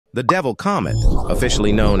The Devil Comet,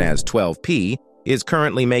 officially known as 12P, is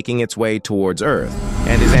currently making its way towards Earth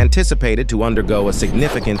and is anticipated to undergo a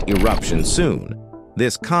significant eruption soon.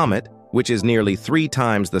 This comet, which is nearly 3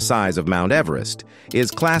 times the size of Mount Everest,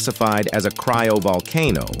 is classified as a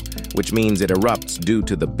cryovolcano, which means it erupts due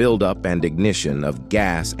to the buildup and ignition of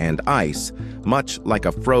gas and ice, much like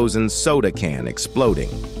a frozen soda can exploding.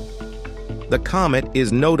 The comet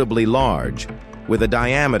is notably large, with a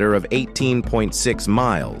diameter of 18.6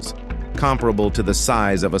 miles, comparable to the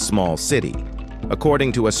size of a small city.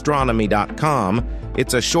 According to astronomy.com,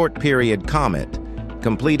 it's a short-period comet,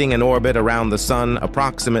 completing an orbit around the Sun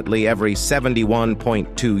approximately every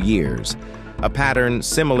 71.2 years, a pattern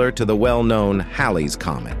similar to the well-known Halley's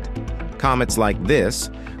Comet. Comets like this,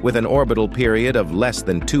 with an orbital period of less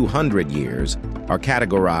than 200 years, are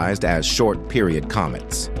categorized as short-period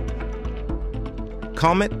comets.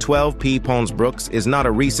 Comet 12P Pons-Brooks is not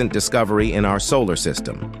a recent discovery in our solar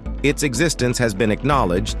system. Its existence has been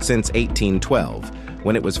acknowledged since 1812,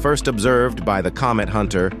 when it was first observed by the comet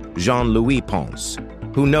hunter Jean-Louis Pons,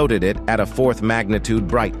 who noted it at a 4th magnitude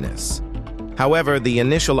brightness. However, the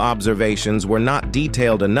initial observations were not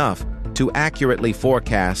detailed enough to accurately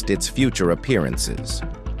forecast its future appearances.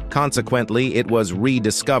 Consequently, it was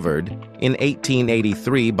rediscovered in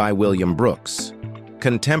 1883 by William Brooks.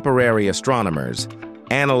 Contemporary astronomers,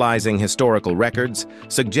 analyzing historical records,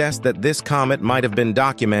 suggest that this comet might have been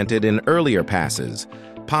documented in earlier passes,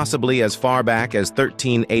 possibly as far back as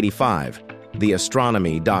 1385, the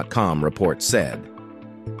Astronomy.com report said.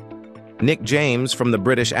 Nick James from the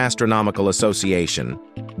British Astronomical Association,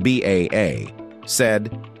 BAA,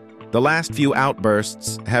 said, "The last few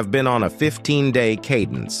outbursts have been on a 15-day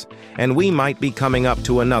cadence, and we might be coming up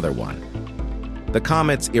to another one." The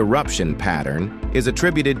comet's eruption pattern is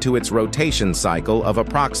attributed to its rotation cycle of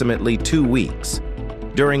approximately 2 weeks,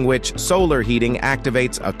 during which solar heating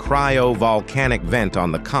activates a cryovolcanic vent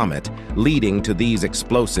on the comet, leading to these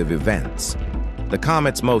explosive events. The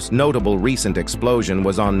comet's most notable recent explosion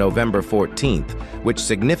was on November 14th, which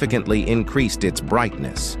significantly increased its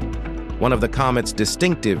brightness. One of the comet's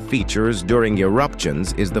distinctive features during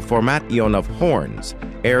eruptions is the formation of horns,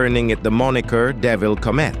 earning it the moniker Devil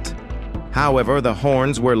Comet. However, the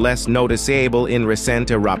horns were less noticeable in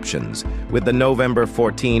recent eruptions, with the November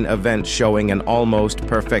 14 event showing an almost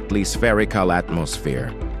perfectly spherical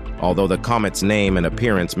atmosphere. Although the comet's name and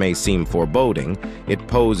appearance may seem foreboding, it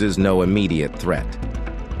poses no immediate threat.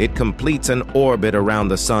 It completes an orbit around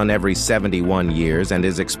the Sun every 71 years and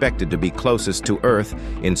is expected to be closest to Earth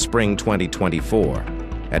in spring 2024,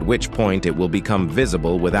 at which point it will become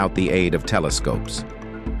visible without the aid of telescopes.